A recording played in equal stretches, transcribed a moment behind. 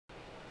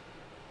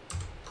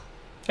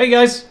Hey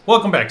guys,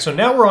 welcome back. So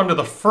now we're on to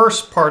the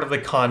first part of the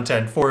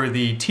content for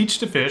the Teach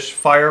to Fish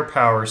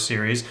Firepower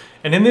series.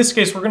 And in this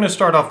case, we're going to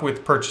start off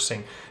with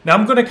purchasing. Now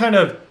I'm going to kind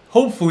of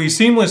hopefully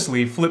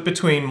seamlessly flip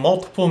between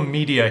multiple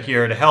media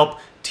here to help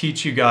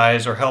teach you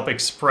guys or help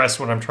express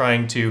what I'm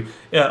trying to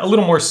a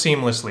little more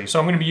seamlessly. So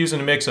I'm going to be using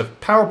a mix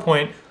of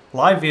PowerPoint,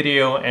 live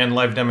video, and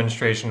live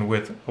demonstration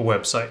with a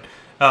website.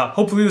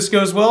 Hopefully this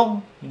goes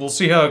well. We'll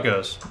see how it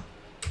goes.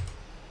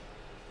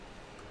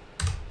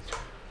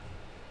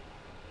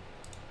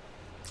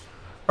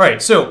 All right,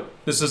 so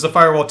this is the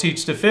Firewall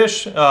Teach to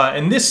Fish.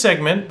 In this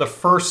segment, the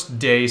first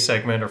day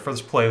segment or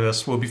first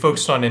playlist will be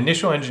focused on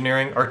initial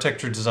engineering,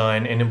 architecture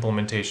design, and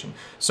implementation.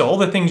 So all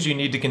the things you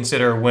need to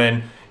consider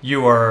when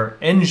you are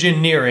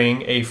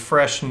engineering a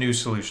fresh new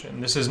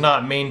solution. This is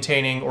not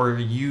maintaining or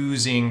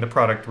using the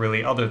product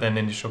really other than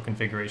initial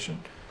configuration.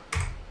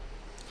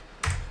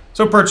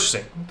 So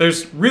purchasing,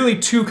 there's really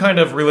two kind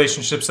of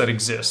relationships that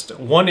exist.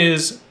 One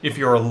is if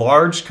you're a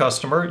large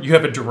customer, you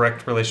have a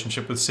direct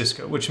relationship with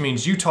Cisco, which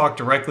means you talk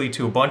directly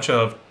to a bunch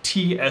of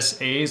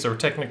TSAs or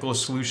technical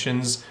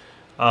solutions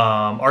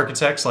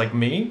architects like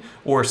me,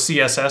 or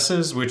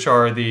CSSs, which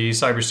are the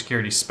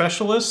cybersecurity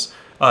specialists.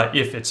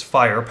 If it's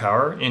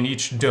firepower in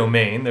each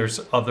domain,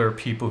 there's other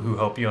people who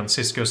help you on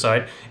Cisco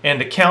side,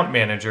 and account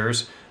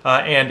managers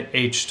and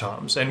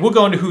HTOMs. And we'll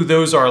go into who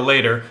those are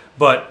later,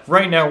 but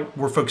right now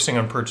we're focusing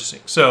on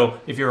purchasing. So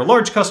if you're a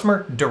large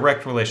customer,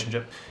 direct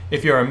relationship.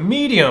 If you're a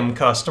medium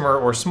customer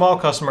or small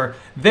customer,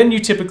 then you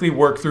typically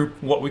work through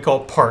what we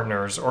call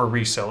partners or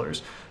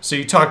resellers. So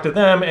you talk to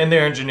them and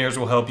their engineers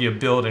will help you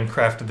build and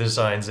craft the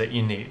designs that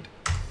you need.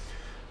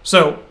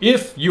 So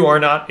if you are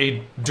not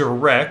a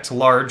direct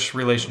large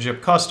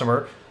relationship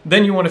customer,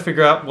 then you want to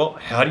figure out, well,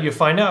 how do you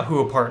find out who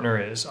a partner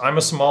is? I'm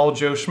a small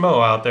Joe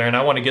Schmo out there and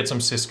I want to get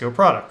some Cisco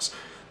products.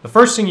 The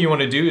first thing you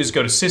want to do is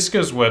go to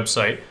Cisco's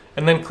website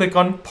and then click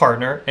on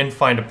partner and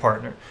find a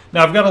partner.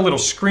 Now I've got a little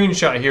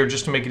screenshot here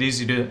just to make it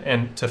easy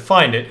to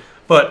find it,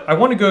 but I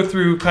want to go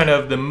through kind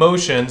of the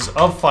motions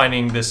of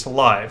finding this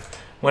live.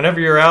 Whenever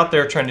you're out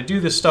there trying to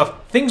do this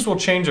stuff, things will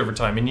change over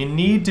time and you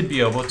need to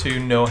be able to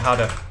know how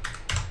to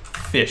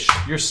fish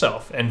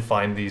yourself and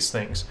find these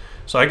things.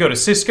 So I go to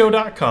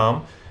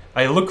cisco.com,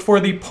 I look for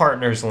the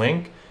partners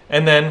link,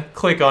 and then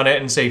click on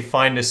it and say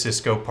find a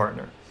Cisco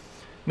partner.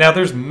 Now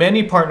there's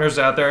many partners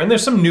out there and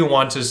there's some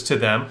nuances to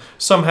them.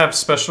 Some have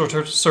special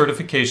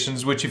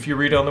certifications, which if you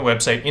read on the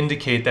website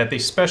indicate that they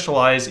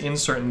specialize in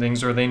certain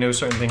things or they know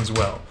certain things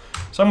well.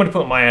 So I'm going to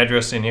put my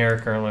address in here,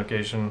 current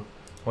location,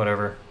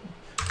 whatever,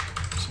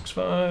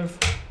 65.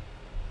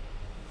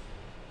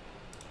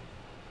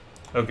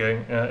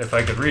 Okay, if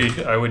I could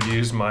read, I would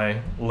use my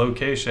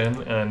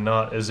location and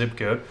not a zip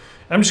code.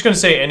 I'm just going to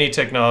say any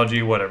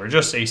technology, whatever,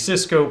 just a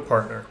Cisco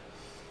partner.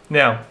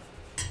 Now,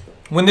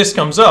 when this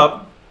comes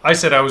up, I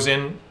said I was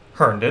in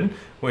Herndon,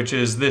 which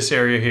is this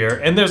area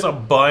here, and there's a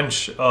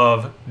bunch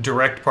of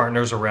direct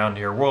partners around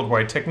here.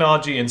 Worldwide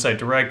Technology, Insight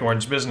Direct,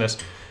 Orange Business,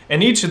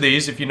 and each of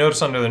these, if you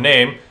notice under the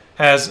name,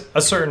 has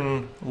a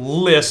certain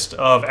list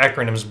of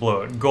acronyms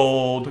below it.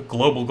 Gold,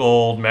 Global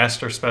Gold,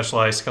 Master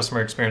Specialized,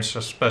 Customer Experience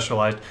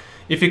Specialized.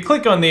 If you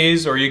click on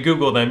these or you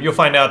Google them, you'll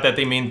find out that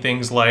they mean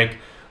things like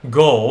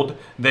Gold.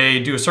 They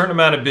do a certain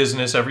amount of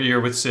business every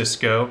year with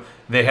Cisco.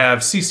 They have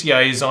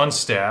CCIEs on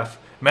staff.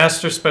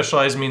 Master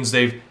Specialized means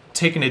they've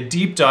taken a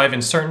deep dive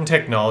in certain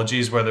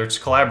technologies, whether it's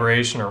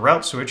collaboration or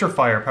route switch or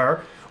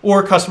firepower,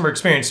 or Customer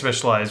Experience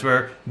Specialized,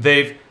 where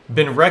they've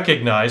been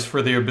recognized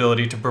for their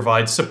ability to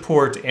provide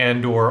support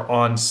and or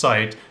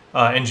on-site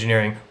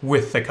engineering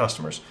with the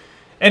customers.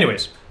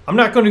 Anyways, I'm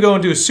not going to go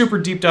and do a super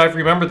deep dive.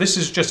 Remember, this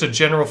is just a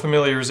general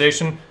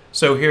familiarization.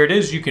 So here it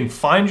is. You can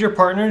find your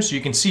partners.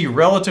 You can see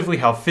relatively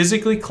how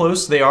physically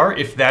close they are,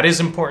 if that is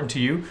important to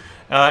you.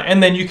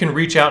 And then you can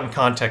reach out and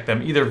contact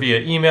them either via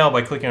email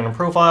by clicking on a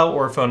profile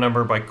or a phone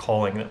number by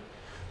calling them.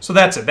 So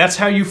that's it. That's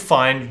how you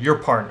find your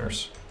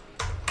partners.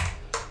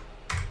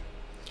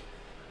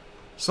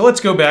 So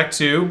let's go back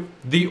to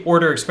the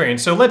order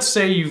experience. So let's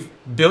say you've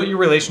built your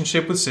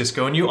relationship with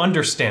Cisco and you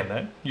understand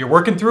that. You're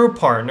working through a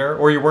partner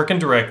or you're working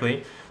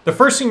directly. The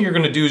first thing you're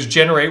going to do is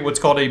generate what's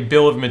called a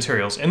bill of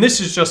materials. And this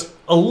is just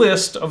a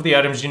list of the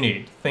items you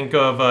need. Think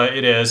of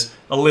it as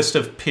a list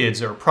of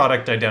PIDs or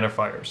product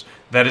identifiers.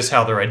 That is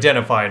how they're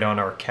identified on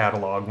our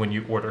catalog when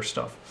you order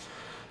stuff.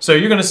 So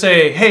you're going to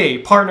say, hey,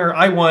 partner,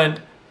 I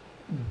want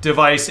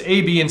device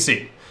A, B, and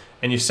C.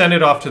 And you send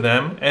it off to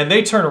them and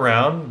they turn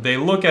around, they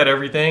look at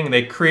everything, and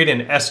they create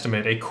an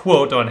estimate, a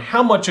quote on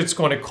how much it's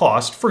going to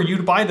cost for you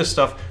to buy the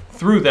stuff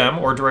through them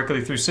or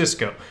directly through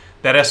Cisco.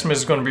 That estimate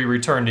is going to be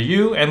returned to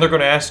you and they're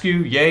going to ask you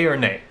yay or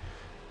nay.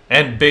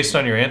 And based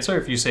on your answer,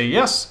 if you say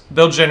yes,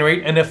 they'll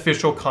generate an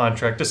official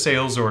contract, a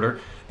sales order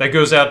that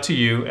goes out to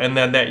you and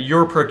then that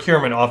your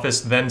procurement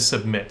office then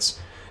submits.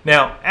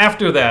 Now,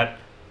 after that,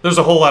 there's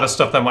a whole lot of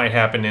stuff that might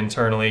happen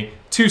internally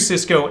to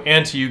Cisco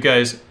and to you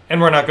guys, and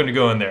we're not going to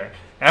go in there.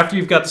 After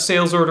you've got the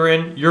sales order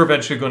in, you're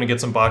eventually going to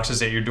get some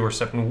boxes at your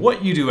doorstep. And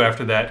what you do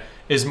after that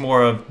is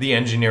more of the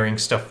engineering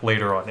stuff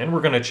later on. And we're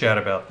going to chat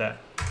about that.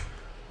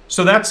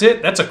 So that's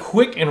it. That's a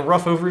quick and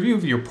rough overview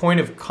of your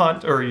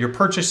your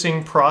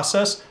purchasing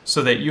process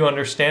so that you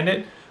understand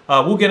it.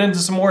 We'll get into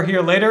some more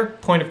here later.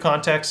 Point of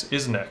context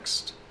is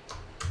next.